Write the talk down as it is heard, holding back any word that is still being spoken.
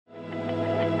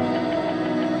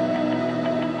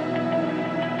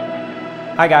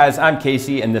Hi guys, I'm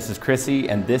Casey and this is Chrissy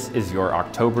and this is your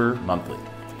October Monthly.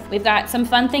 We've got some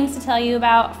fun things to tell you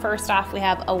about. First off, we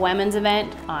have a women's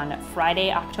event on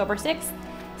Friday, October 6th.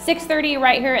 6:30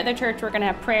 right here at the church. We're gonna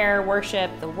have prayer, worship,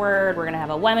 the word. We're gonna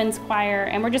have a women's choir,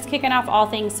 and we're just kicking off all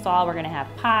things fall. We're gonna have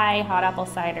pie, hot apple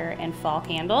cider, and fall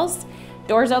candles.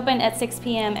 Doors open at 6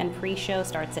 p.m. and pre-show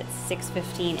starts at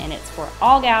 6:15, and it's for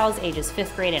all gals ages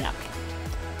 5th grade and up.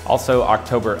 Also,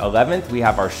 October 11th, we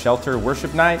have our shelter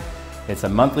worship night. It's a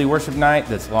monthly worship night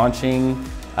that's launching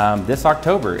this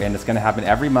October, and it's gonna happen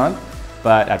every month.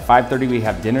 But at 5:30 we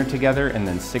have dinner together, and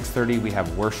then 6:30 we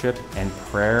have worship and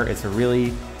prayer. It's a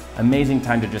really amazing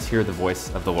time to just hear the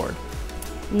voice of the Lord.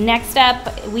 Next up,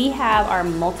 we have our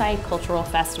Multicultural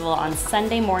Festival on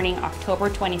Sunday morning, October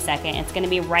 22nd. It's gonna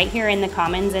be right here in the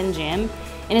Commons and Gym.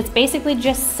 And it's basically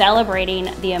just celebrating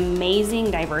the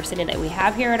amazing diversity that we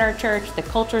have here at our church, the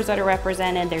cultures that are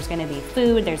represented. There's gonna be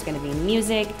food, there's gonna be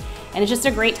music, and it's just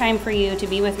a great time for you to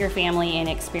be with your family and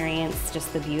experience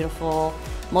just the beautiful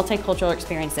multicultural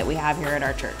experience that we have here at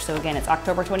our church. So again, it's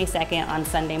October 22nd on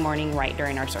Sunday morning, right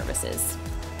during our services.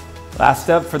 Last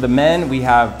up for the men, we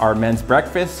have our men's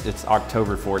breakfast. It's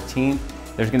October 14th.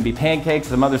 There's gonna be pancakes,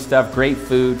 some other stuff, great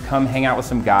food. Come hang out with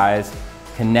some guys,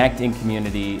 connect in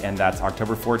community, and that's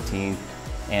October 14th.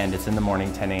 And it's in the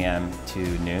morning, 10 a.m. to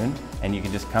noon. And you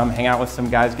can just come hang out with some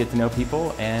guys, get to know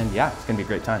people, and yeah, it's gonna be a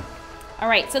great time. All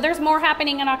right, so there's more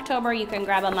happening in October. You can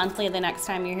grab a monthly the next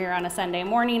time you're here on a Sunday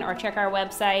morning or check our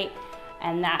website.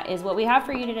 And that is what we have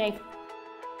for you today.